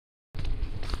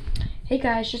Hey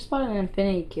guys, just bought an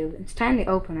Infiniti Cube. It's time to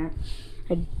open it.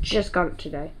 I just got it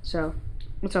today, so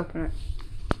let's open it.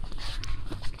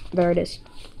 There it is.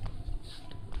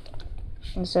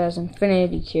 It says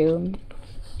Infiniti Cube.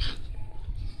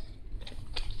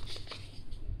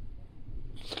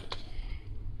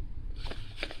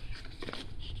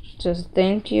 It says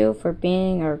thank you for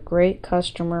being our great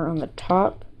customer on the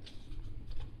top.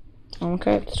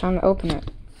 Okay, it's time to open it.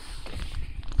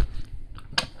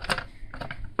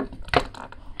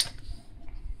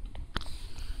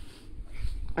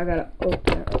 I gotta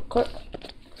open it real quick.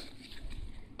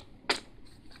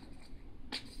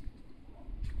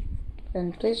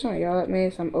 And please don't yell at me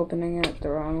if I'm opening it the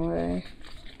wrong way.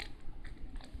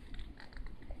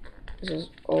 This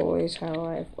is always how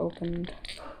I've opened.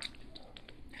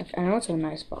 I know it's a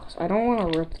nice box. I don't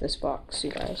want to rip this box,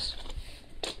 you guys.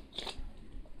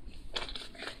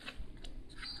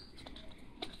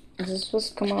 Is this supposed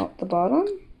to come out the bottom?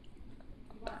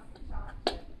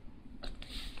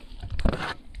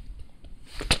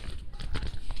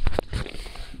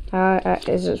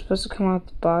 Is it supposed to come out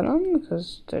the bottom?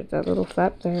 Because there's that little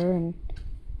flap there and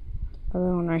the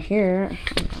other one right here.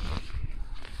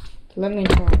 Let me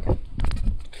try.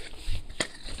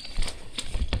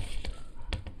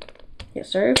 Yeah,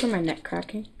 sorry for my neck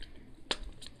cracking.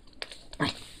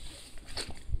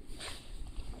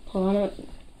 Hold on, I'm gonna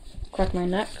crack my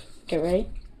neck. Get ready.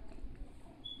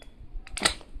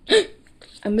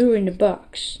 I'm moving the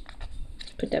box.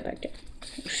 Put that back there.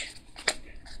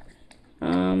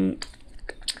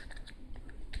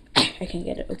 I can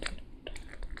get it open.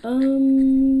 I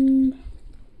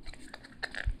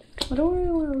don't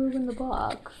really want to ruin the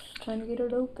box. Trying to get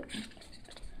it open.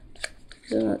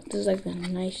 This is like the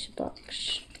nice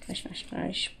box. Nice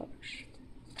box.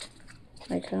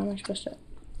 Like, how am I supposed to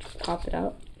pop it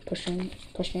out? Pushing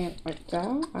it like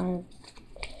that? I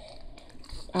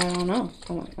don't know.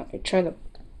 Come on, let me try the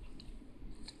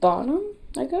bottom,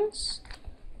 I guess.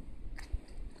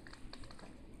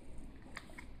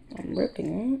 I'm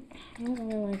ripping it. I don't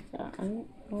really like that. I don't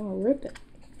want to rip it.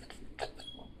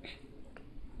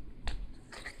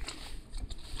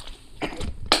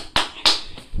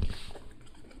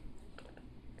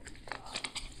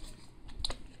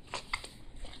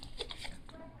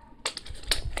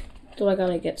 Do I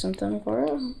gotta get something for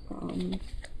it?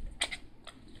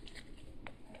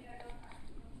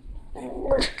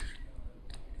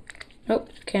 Nope,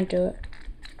 can't do it.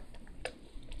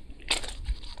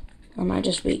 Or am I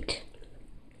just weak?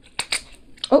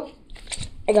 Oh,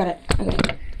 I got it.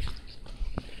 Okay.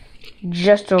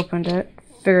 Just opened it.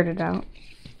 Figured it out.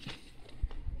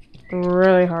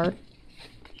 Really hard.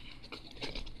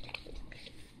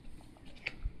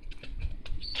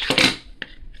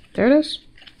 There it is.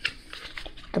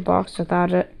 The box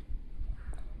without it.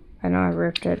 I know I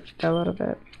ripped it a little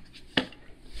bit.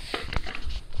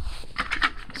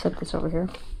 Set this over here.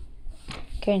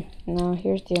 Okay, now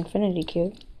here's the Infiniti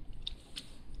Cube.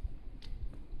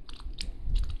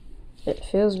 It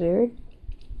feels weird.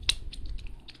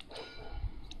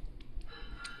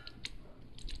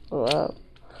 Wow.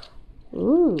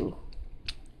 Ooh.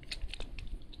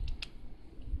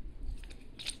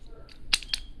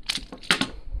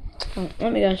 Oh,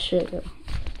 let me guys show you.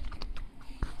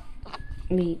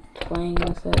 Me playing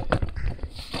with it.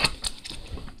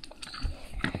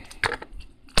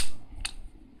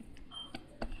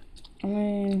 I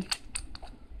mean,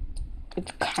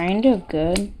 it's kind of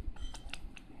good.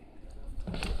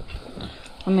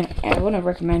 I mean, I wouldn't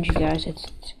recommend you guys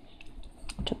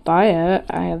to buy it.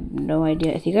 I have no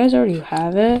idea. If you guys already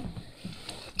have it,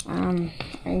 what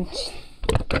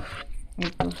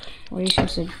are you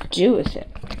supposed to do with it?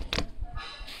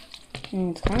 I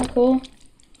mean, it's kind of cool.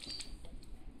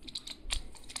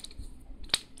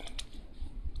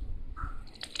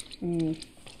 I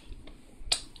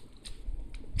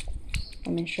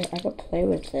mean, sure, I could play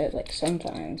with it, like,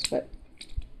 sometimes, but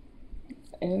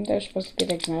isn't there supposed to be,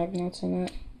 like, magnets in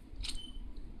it?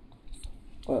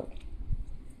 Whoa.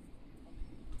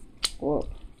 Whoa.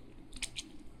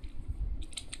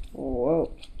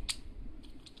 Whoa.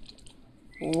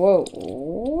 Whoa.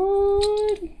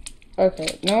 What?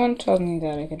 Okay, no one told me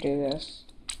that I could do this.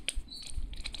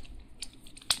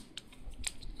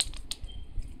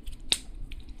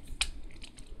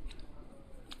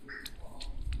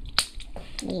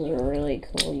 This is really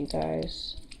cool, you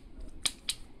guys.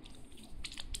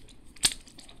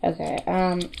 Okay,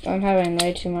 I'm having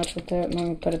way too much with it. Let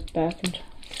me put it back into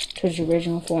its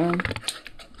original form.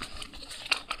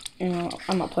 You know,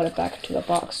 I'm gonna put it back into the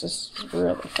box. This is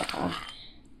really fun.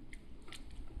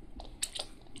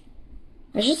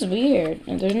 It's just weird.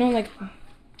 There's no, like,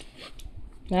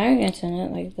 magnets in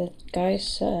it, like the guy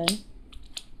said.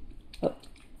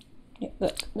 Yeah,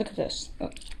 look at this.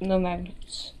 Look, no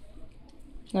magnets.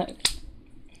 Look.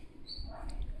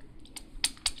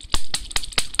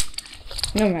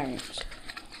 No magnets.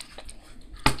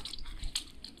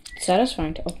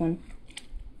 Satisfying to open.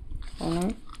 Hold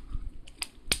on.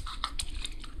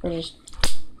 Or just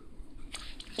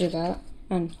do that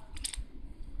and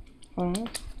hold on.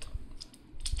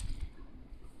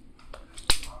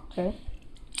 Okay.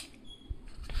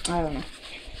 I don't know.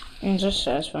 It's just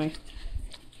satisfying.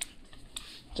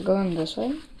 To go in this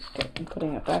way. Okay, I'm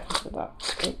putting it back into the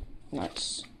box. Oh,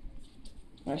 nice.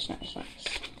 Nice.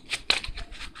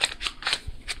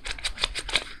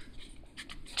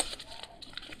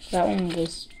 That one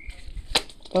was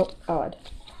odd.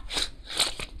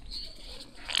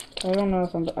 I don't know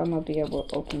if I'm gonna be able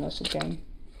to open this again.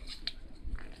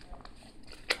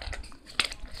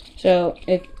 So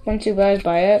once you guys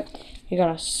buy it, you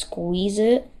gotta squeeze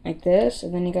it like this,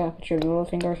 and then you gotta put your middle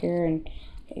finger here, and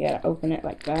you gotta open it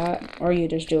like that, or you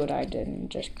just do what I did and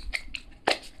just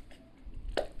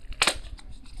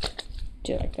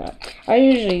do it like that. I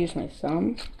usually use my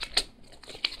thumb.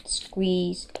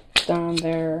 Squeeze down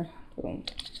there. Boom.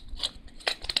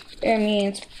 I mean,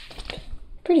 it's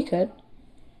pretty good.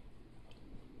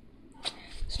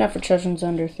 It's not for children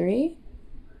under 3.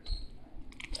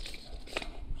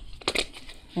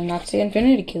 And that's the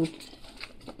Infiniti Cube.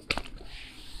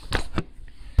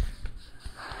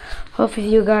 Hope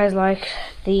you guys like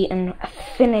the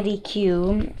Infiniti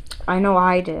Cube. I know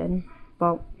I did.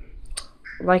 Well,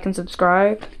 like and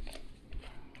subscribe.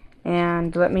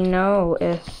 And let me know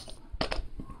if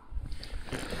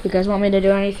you guys want me to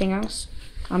do anything else.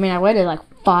 I mean, I waited like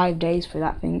 5 days for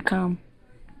that thing to come.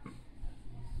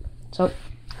 So,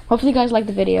 hopefully you guys like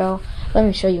the video. Let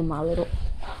me show you my little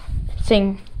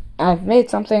thing. I've made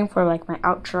something for like my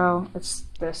outro. It's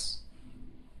this.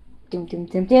 Dim dim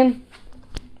dim dim.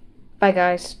 Bye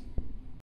guys.